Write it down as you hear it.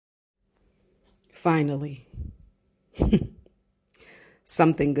Finally,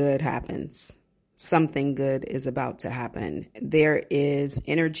 something good happens. Something good is about to happen. There is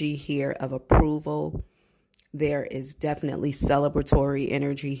energy here of approval. There is definitely celebratory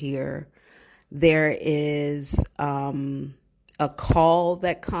energy here. There is a call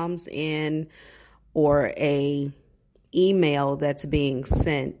that comes in or a email that's being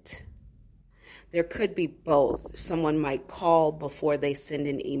sent. There could be both. Someone might call before they send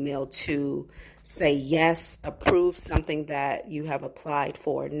an email to say yes, approve something that you have applied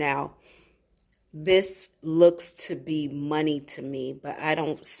for. Now, this looks to be money to me, but I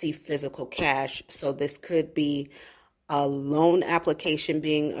don't see physical cash. So this could be a loan application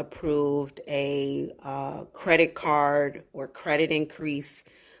being approved, a credit card or credit increase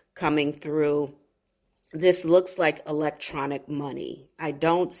coming through. This looks like electronic money. I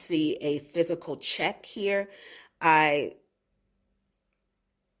don't see a physical check here.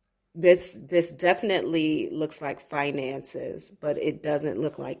 This definitely looks like finances, but it doesn't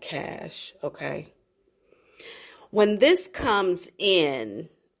look like cash, okay? When this comes in,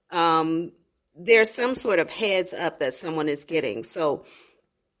 there's some sort of heads up that someone is getting. So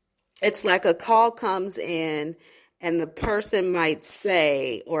it's like a call comes in and the person might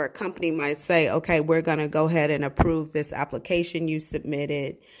say, or a company might say, okay, we're going to go ahead and approve this application you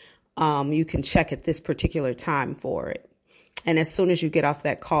submitted. You can check at this particular time for it. And as soon as you get off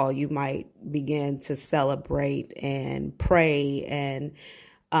that call, you might begin to celebrate and pray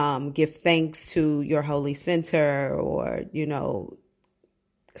and give thanks to your holy center or,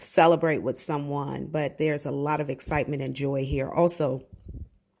 celebrate with someone. But there's a lot of excitement and joy here. Also,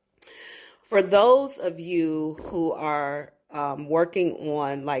 for those of you who are working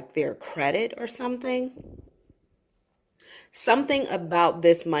on like their credit or something about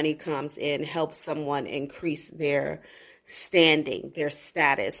this money comes in, helps someone increase their standing, their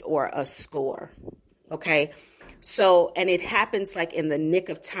status, or a score. Okay. So, and it happens like in the nick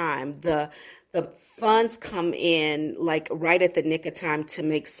of time. The funds come in like right at the nick of time to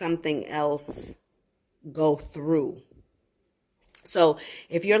make something else go through. So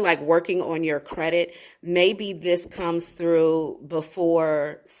if you're like working on your credit, maybe this comes through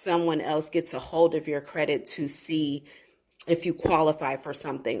before someone else gets a hold of your credit to see if you qualify for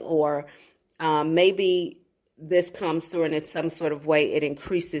something, or maybe this comes through and in some sort of way it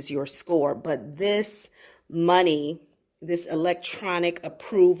increases your score. But this money, this electronic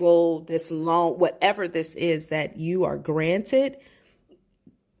approval, this loan, whatever this is that you are granted,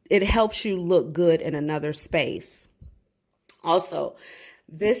 it helps you look good in another space. Also,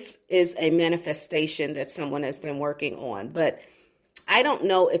 this is a manifestation that someone has been working on, but I don't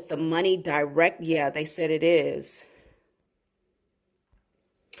know if the money they said it is.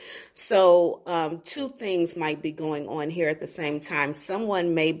 So two things might be going on here at the same time.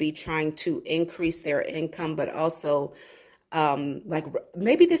 Someone may be trying to increase their income, but also like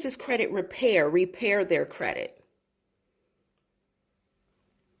maybe this is credit repair their credit.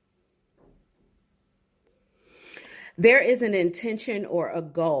 There is an intention or a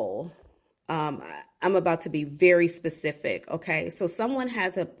goal. I'm about to be very specific. Okay. So someone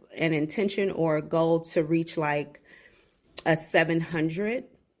has an intention or a goal to reach like a 700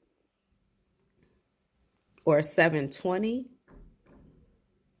 or a 720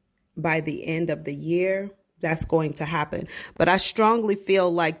 by the end of the year. That's going to happen. But I strongly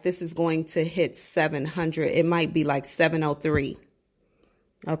feel like this is going to hit 700. It might be like 703.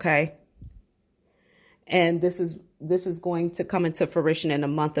 Okay. And this is going to come into fruition in the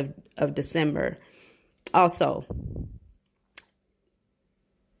month of December. Also,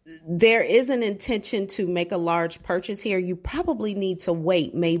 there is an intention to make a large purchase here. You probably need to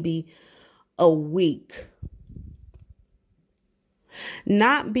wait maybe a week.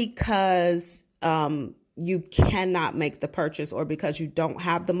 Not because you cannot make the purchase or because you don't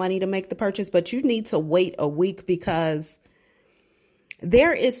have the money to make the purchase, but you need to wait a week because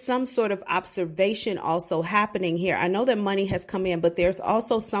there is some sort of observation also happening here. I know that money has come in, but there's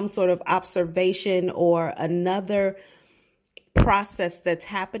also some sort of observation or another process that's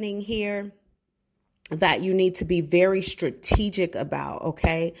happening here that you need to be very strategic about,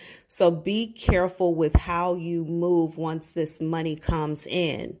 okay? So be careful with how you move once this money comes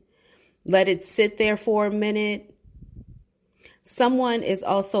in. Let it sit there for a minute. Someone is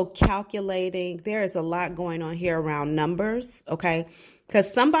also calculating. There is a lot going on here around numbers, okay?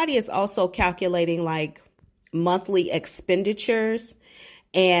 Because somebody is also calculating like monthly expenditures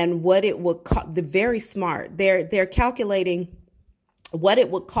and what it would cost. They're very smart. They're calculating what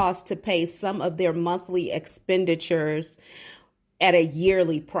it would cost to pay some of their monthly expenditures at a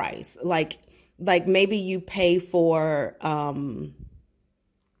yearly price. Like maybe you pay for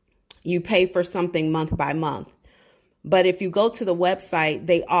You pay for something month by month. But if you go to the website,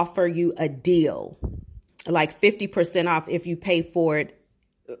 they offer you a deal, like 50% off if you pay for it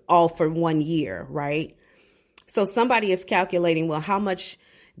all for 1 year, right? So somebody is calculating, well, how much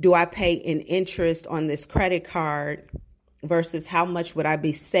do I pay in interest on this credit card versus how much would I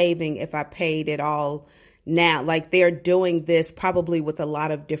be saving if I paid it all now? Like, they're doing this probably with a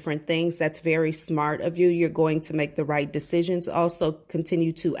lot of different things. That's very smart of you. You're going to make the right decisions. Also,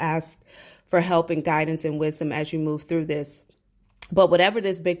 continue to ask for help and guidance and wisdom as you move through this. But whatever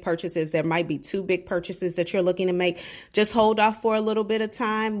this big purchase is, there might be 2 big purchases that you're looking to make. Just hold off for a little bit of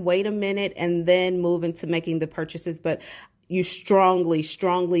time, wait a minute, and then move into making the purchases. But you strongly,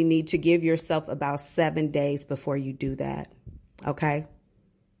 strongly need to give yourself about 7 days before you do that. Okay?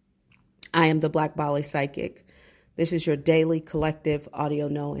 I am the Black Bali Psychic. This is your daily collective audio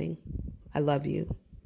knowing. I love you.